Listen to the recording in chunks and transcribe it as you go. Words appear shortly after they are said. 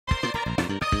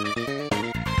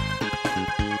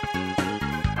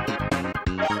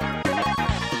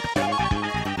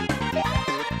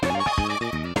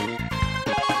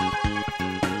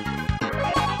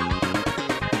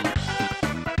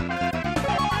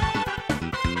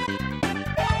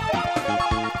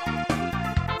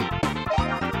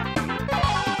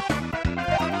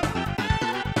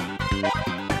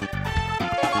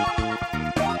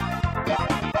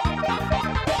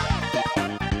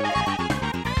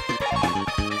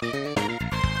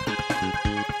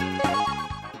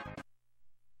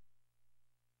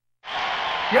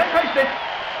スです。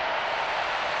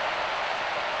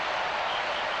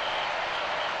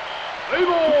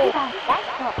1番ラ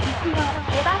イト1の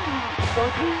背番号51。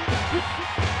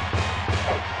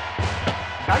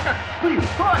外角スクリュー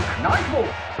ストライク、ナイスボール。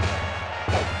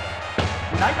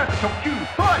内角直球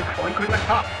ストライク、追い込みまし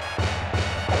た。ス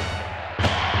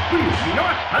クリュー見逃し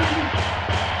三振。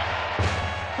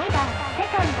2番セ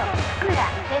カンド福良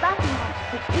背番号1。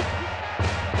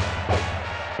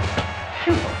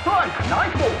シュートストライク、ナイ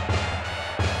スボール。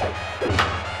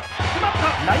詰まった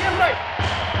内野フライ。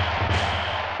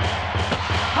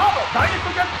サードダイレクト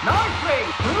キャッチ、ナイスプレー、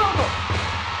ツーアウト。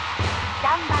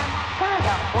3番サード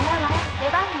小川背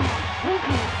番号23。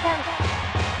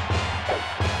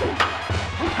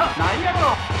打った内野ゴ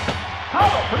ロ。サー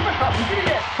ド取りました。一塁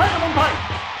へ最後凡退。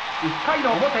1回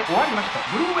の表終わりました。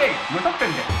ブルーウェイ無得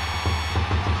点です。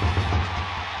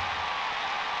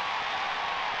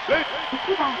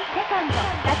1番セカンドラ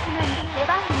スマン背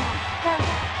番号3。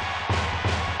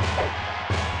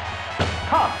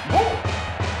カーブボール。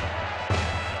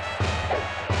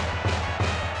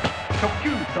直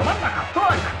球ど真ん中スト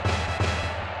ライク。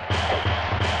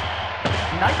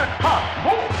内角カーブ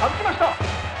ボール外しました。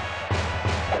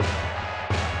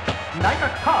内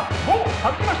角カーブボール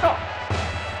外しました。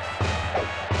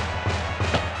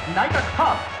内角カー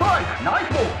ブストライク、ナイ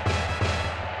スボール。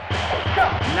キャ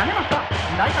ッチ投げました。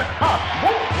内角カーブボ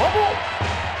ール、フォアボール。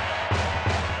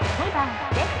2番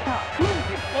レフトキング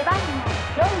背番号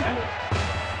40。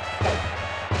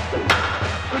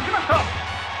打ちました。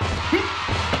ヒット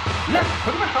レフト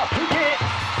取りました。中継。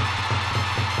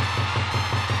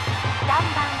3番フ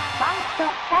ァースト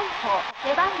大砲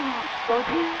背番号55。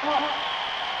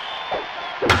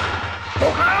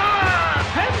ドカーン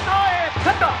センターへ。セ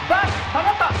ンターバック下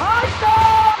がった。入った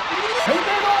先制の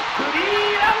スリ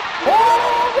ーランホー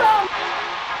ムラン。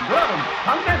ドラゴンズ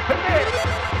3点先制。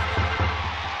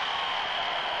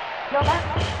4番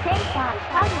センターフ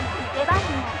ァン背番号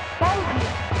30。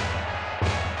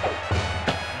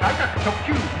外角直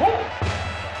球ボール。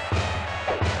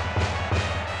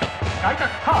外角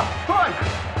カーブストライク。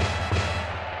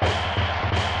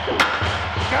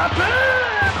ガツン、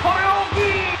これ大きい。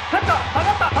センター下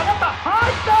がった、下がった、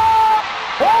入った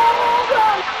ホーム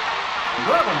ラン。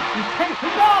ドラゴン1点追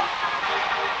加。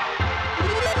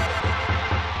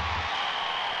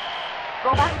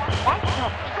5番ライトピ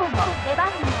コの背番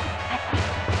号8。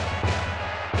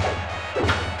打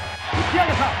ち上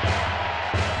げた。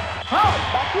ファウル。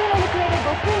打球の行方で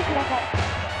ご注意ください。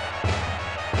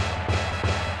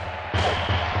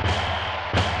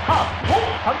カーブボール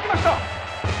弾きました。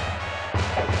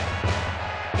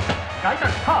外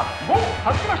角カーブボール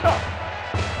弾きました。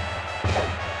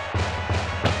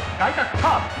外角カ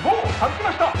ーブボール弾き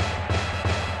ました。キ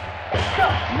ャッ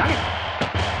チ投げた。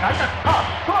外角カー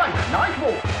ブストライク、ナイスボ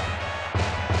ール。打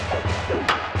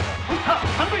った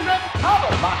三塁線。サード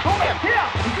真正面フェア。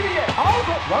一塁へアウ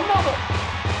ト、ワンアウト。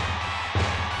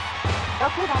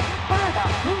6番サード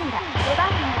三村背番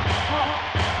号5。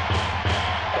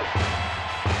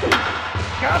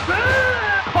ガツン、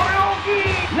これ大きい。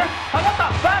レフト下がった。バ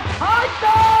ック入った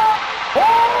ホーム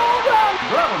ラン。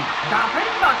ドラゴンズ打線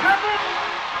爆発。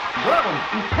ドラゴンズ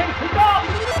1点追加。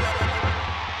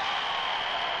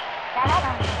7番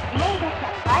指名打者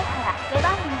前原背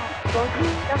番号56。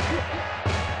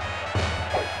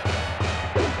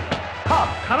カー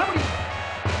ブ空振り。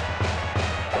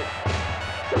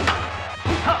打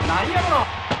った内野ゴロ。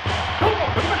ショート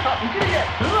取りました。一塁へ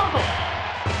ツーアウト。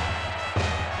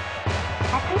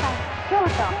8番ショー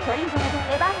ト鳥越背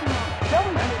番号41。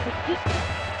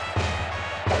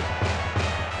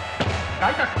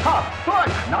外角カーブストライ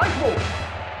ク、ナイスボール。キ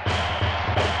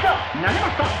ャッチ投げま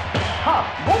した。カー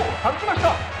ブボール外しました。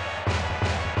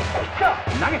キャッ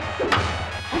チ投げた。打っ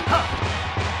た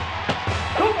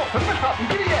ショート取りました。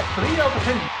一塁へスリーアウト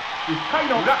チェンジ。1回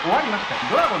の裏終わりました。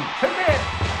ドラゴンズ先制。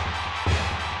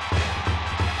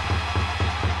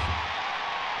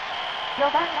4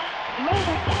番指名打者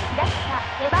平下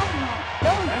背番号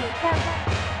43。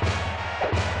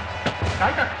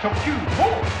外角直球ボー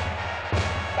ル。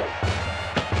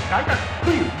外角ス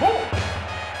クリューボール。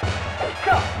キ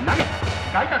ャッチ投げた。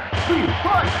外角スクリュースト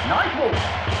ライク、ナイスボール。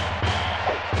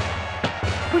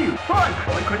スクリューストライ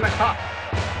ク追い込みました。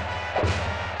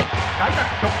外角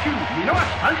直球見逃し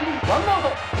三振、ワンアウ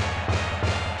ト。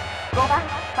5番フ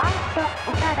ァースト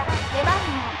岡田背番号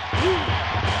10。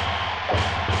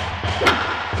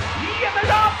いい当たり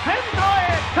だ。センターへ。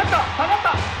センター下がっ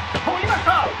た。取りまし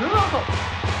た。ツーアウト。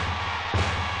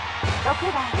6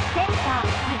番センター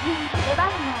藤井背番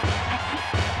号8。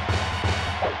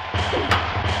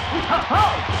打ったファウ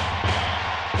ル。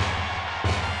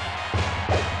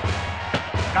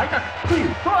外外角スクリュ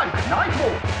ーストライクナイスボー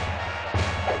ル。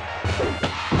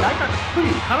内角スクリ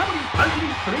ュー空振り三振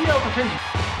スリーアウトチェンジ。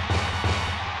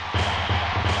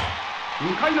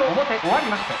2回の表終わり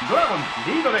ましてドラゴンズ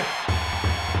リードです。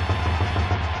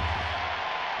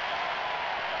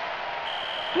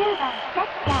9番キャッ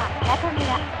チャー中村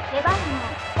背番号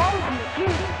39。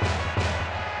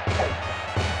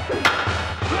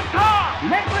打った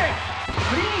レフトへ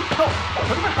クリーンヒット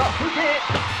取りました。中継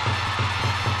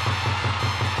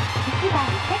1番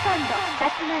セカンド立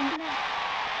浪。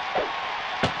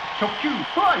初球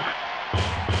ストライク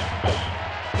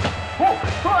フォークス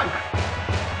トライク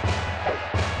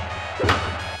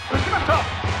打ちました。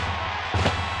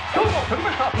ショート取り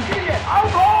ました。一塁へアウ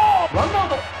トワンアウ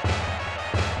ト。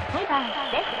2番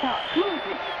レフトキング。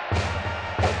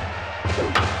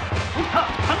打った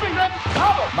三塁線サ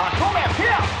ード真正面フェ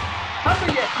ア三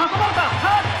塁へ挟まれたサ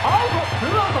ードアウトツ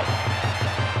ーアウト。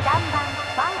3番フ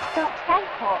ァースト大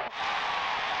砲。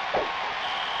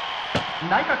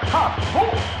内角カーブボ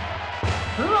ール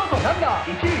ツーアウトランナ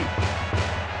ー一塁。ピ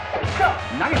ッチャー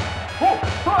投げフォーク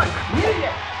ストライク二塁へ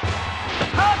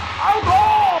アウト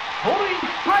盗塁失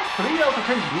敗スリーアウト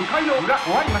チェンジ。2回の裏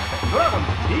終わりましてドラゴンズ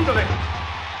リードです。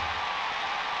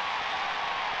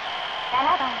7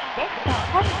番レフト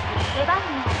田口背番号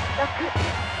6。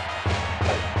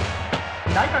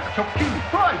内角直球ス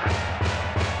トライクピ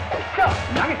ッチャー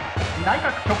投げた内角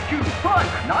直球ストライ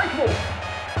クナイスボール。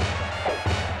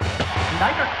内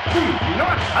角スクリュー見逃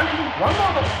し三振ワンア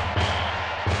ウト。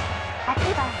8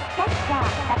番キャッチャー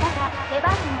高田背番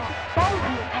号38。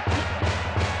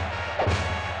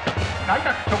外角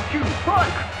直球ストライ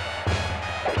ク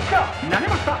ピッチャー投げ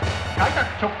ました。外角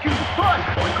直球ストライ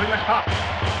ク追い込みました。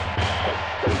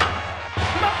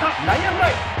詰まった内野フラ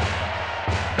イ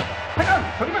セカンド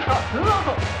取りましたツーアウト。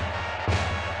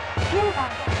9番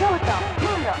ショート金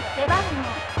野背番号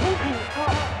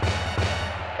25。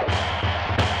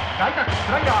外角ス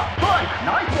ライダーストライク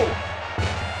ナイスボール。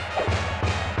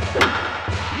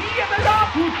いい当たりだ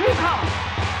右中間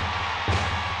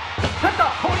センター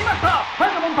通りました。最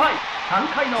後凡退。3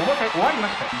回の表終わりま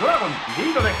してドラゴンズリ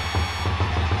ードです。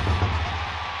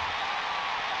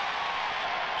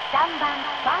3番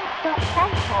ファースト大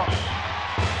砲。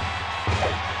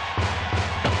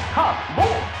カーブボー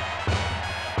ル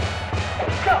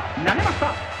ピッチャー投げました。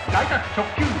外角直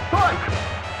球ストライクピ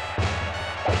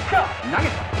ッチャー投げ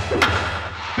た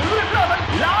痛烈な当たり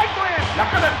ライトへ落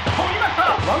下です。取りました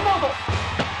ワンアウト。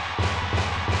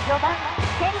4番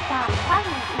センターファン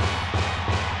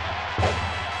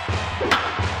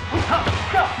打ったピッ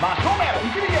チャー真正面一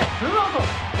塁へツーアウト。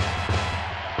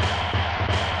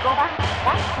5番ラ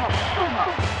イト福野。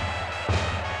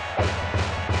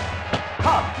カ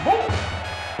ーブボール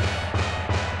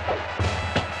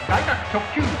外角直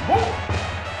球ボール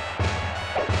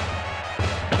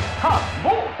カーブボ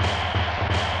ール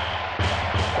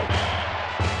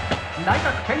内角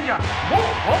チェンジャーボール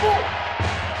フォアボール。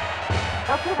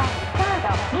6番サード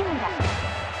三村。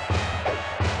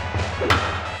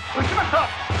打ちました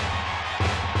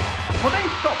ポテンヒッ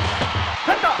ト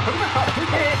センター取りました。中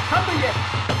継三塁へ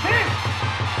セーフ。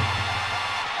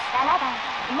7番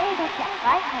指名打者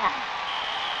前原。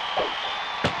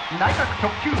内角直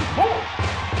球ボール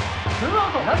ツーアウ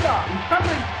トランナー一三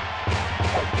塁。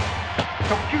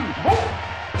直球ボール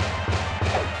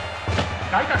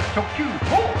外角直球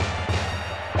ボール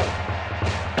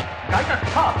外角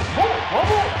カーブボールフォアボ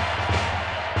ール。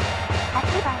8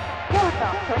番ショート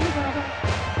鳥越。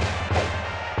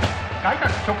外角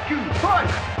直球ストライク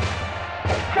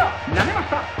ピッチャー投げまし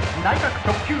た。内角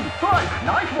直球ストライク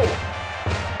ナイスボール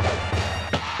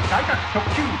外角直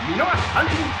球見逃し三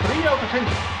振スリーアウトチェン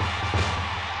ジ。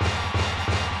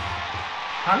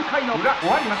3回の裏終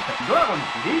わりましてドラゴン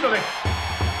ズリードです。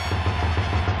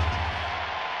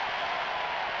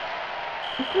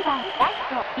1番ライ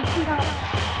ト石野。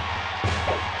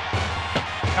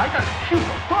外角シュート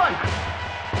ストライク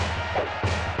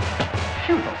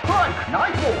シュートストライクナ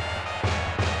イスボール打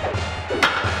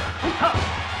った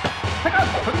セカン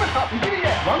ド取りました一塁へ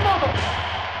ワンアウト。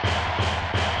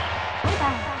2番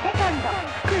セカンド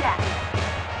福良。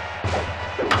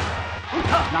打っ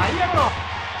た内野ゴロ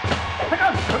セカ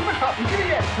ンド取りました一塁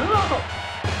へツーアウト。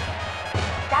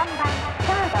3番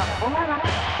サード小川。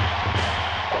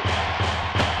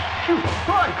シュートス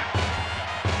トライク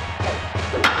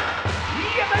いい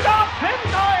当たりだセン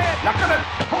ターへ落下です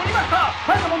取りました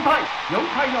最後凡退。4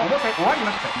回の表終わり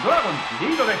ましてドラゴンズ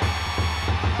リードです。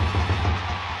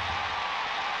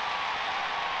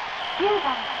9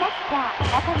番キャッチャー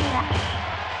中村。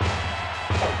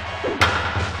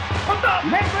取った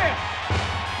レフトへ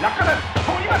落下です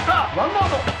取りましたワンアウ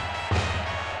ト。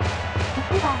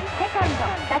1番セカンド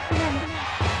立浪。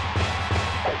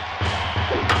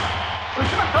打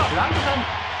ちました。ライト線。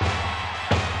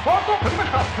ファースト取りま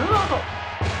した。ツーアウト。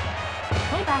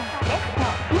2番レフト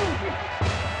ミーズ。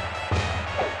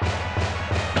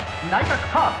内角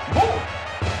カーブボール。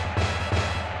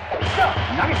ピッチャー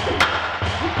投げて打っ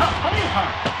た羽生さ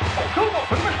ん。ショート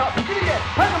取りました。一塁へ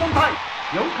最後凡退。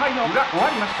4回の裏終わ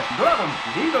りました。ドラゴン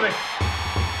ズリードです。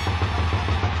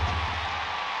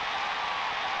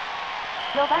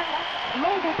4番指名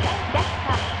打者平下。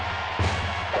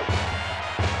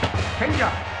チェンジャー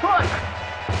ストライク。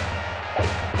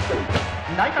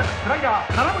内角スライダ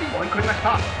ー空振り追い込みまし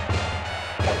た。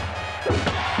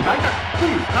内角スク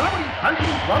リュー空振り三振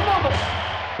ワンアウト。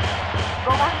5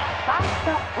番ファースト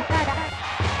岡田。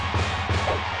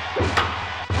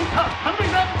打った三塁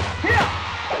線フェア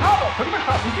サード取りました。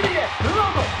一塁へツーア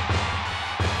ウト。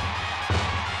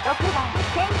6番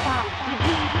センター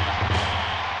藤井。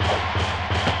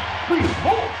スクリューボ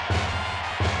ール。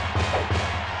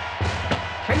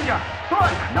チェンジャーストラ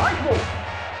イクナイスボール。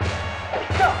ピ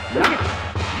ッチャー投げてい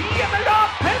い当たりだ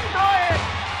センターへ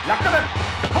落下点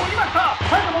取りました。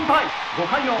最後凡退。5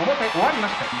回の表終わりま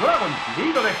してドラゴンズ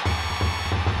リードです。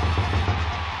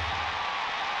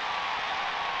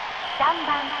3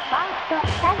番ファースト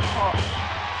大砲。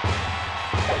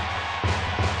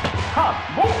カー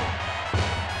ブボール。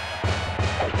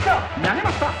ピッチャー投げま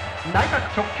した。内角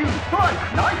直球ストライ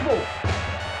クナイスボール。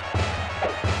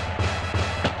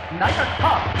内角カ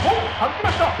ーブボール外し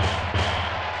ました。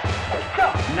ピッチャ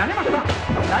ー投げました。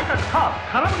内角カーブ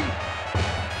空振り。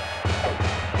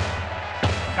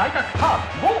外角カー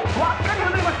ブボール輪っかり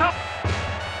外れました。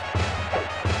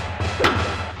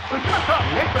打ちました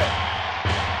レフトへ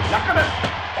落下点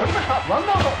取りましたワンア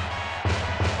ウト。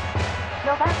4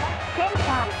番センタ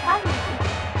ーファンズ。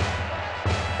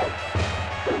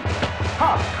カ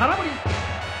ーブ空振り。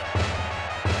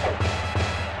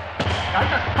外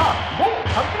角カーブボール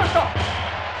外しました。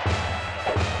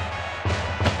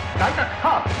外角カ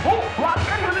ーブボール輪っか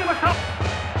り外れました。打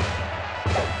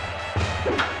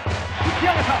ち上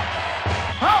げたフ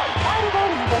ァウル。ファウルボー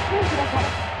ルにご注意ください。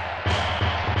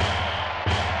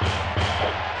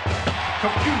直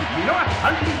球見逃し三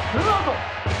振ツーアウト。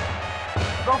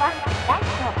5番ライト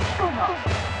彦野。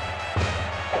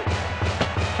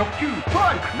直球ストラ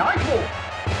イクナイスボール。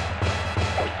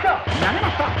ピッチャー投げま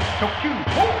した。直球ボ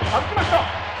ール外しました。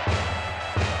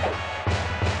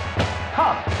カ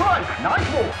ーブストライクナイ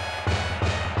スボール。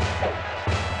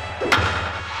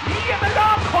いい当たりだ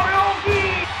これ大きい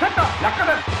センター落下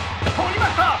点取りま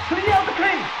した。スリーアウトク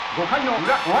レイン。5回の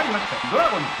裏終わりましてドラ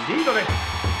ゴンズリードです。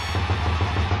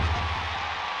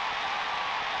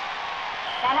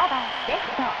7番レフ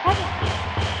ト田口。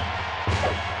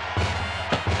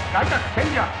外角チェ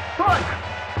ンジャーストライク。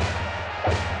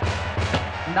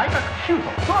内角シュー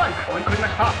トストライク追い込みま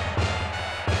した。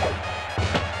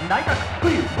内角スク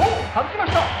リューボール外しま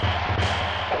した。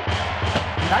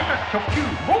内角直球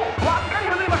ボール輪っかり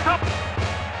外れました。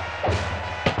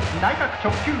内角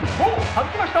直球ボール外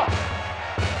しました。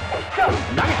ピッチャー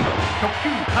投げて直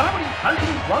球空振り三振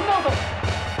ワンアウト。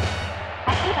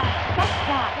8番キャッ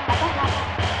チャー高田。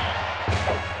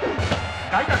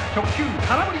外角直球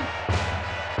空振り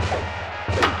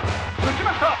打ち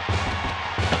ました。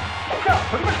ピッチャー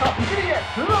取りました。一塁へ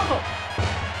ツーアウト。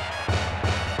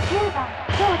9番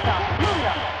ショートミー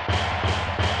ロ。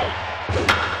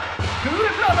痛烈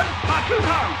な当たり左中間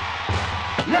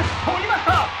レフト取りました。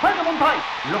最後凡退。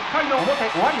6回の表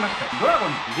終わりましてドラゴン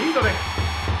ズリードです。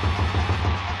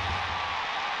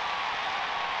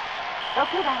6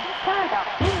番サード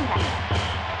ミーラ。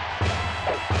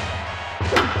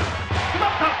決まっ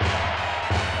た。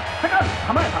セカンド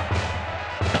構えた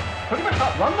取りました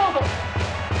ワンアウト。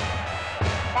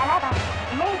7番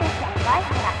指名打者前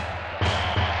原。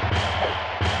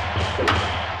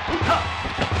打ったピ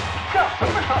ッチャー取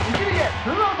りました。一塁へツ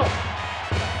ーアウト。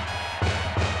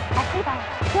8番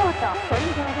ショート鳥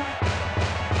越。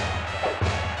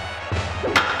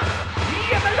い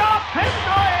い当たりだセン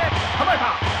ターへ構えた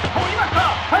取りました。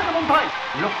最後凡退。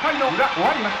6回の裏終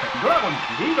わりましてドラゴン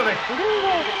ズリードです。ブルーウ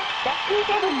ェーブラッキー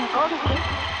セブンの攻撃です。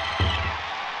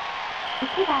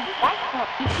1番ライト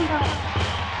イチロー。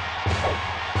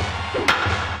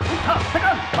打ったセ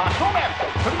カンド真正面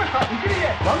取りました。一塁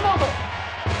へワンアウト。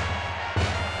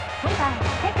2番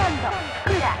セカンド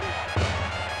福良。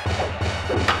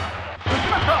打ち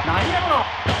ました内野ゴロ。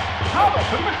サード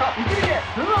取りました。一塁へ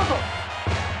ツーアウト。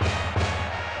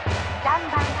3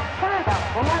番サード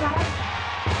小川。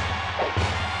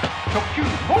直球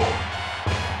ボール。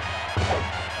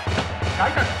外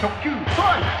角直球ストラ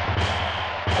イク。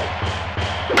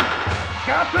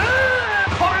ガツーン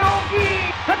これ大きい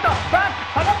センターバッ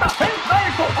ク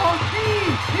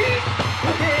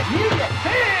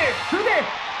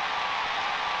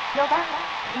4番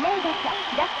指名打者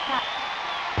ラッカ。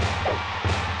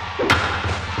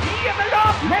いい当たりだ。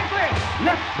レフトへ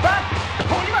レフトバック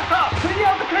取りました。スリー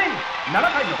アウトクレイン。7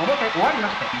回の表終わりま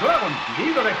してドラゴンズ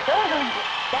リードです。ドラゴンズ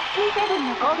ラッキーセブン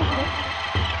の攻撃です。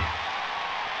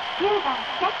9番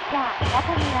キャッチャー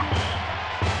中村。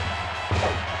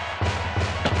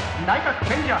内角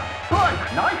チェンジャーストライク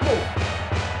ナイスボール。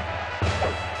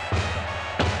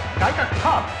外角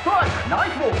カーブストライクナ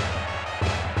イスボール。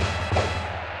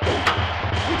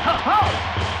打ったファウル。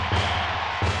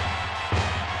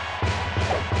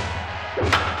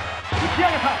打ち上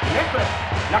げたレフトへ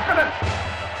落下です。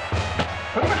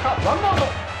取りましたワンアウト。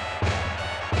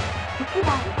1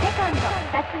番セカンド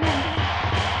辰巳。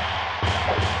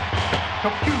直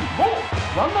球ボール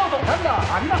ワンアウトランナ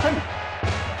ーありません。打っ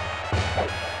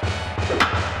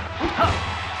た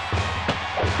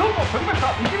ショート取りました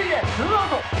一塁へツーアウ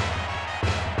ト。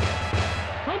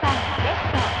2番レフ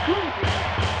トクイズ。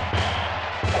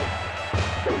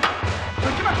打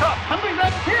ちました三塁線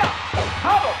ケアサ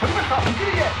ード取りました一塁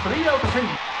へスリーアウトチェンジ。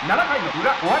7回の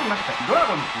裏終わりましてドラ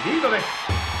ゴンズリードです。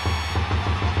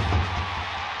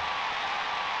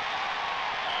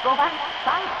5番フ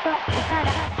ァースト岡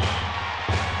田。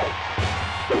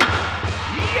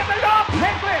いい当たりだ。レ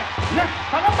フトへレフト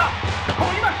下がった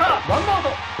取りましたワンアウト。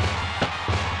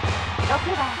6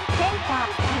番センタ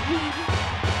ー藤井。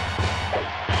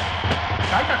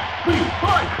内角スクリュースト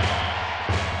ライク。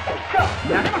投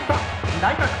げました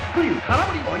内角スクリュー空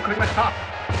振り追い込みました。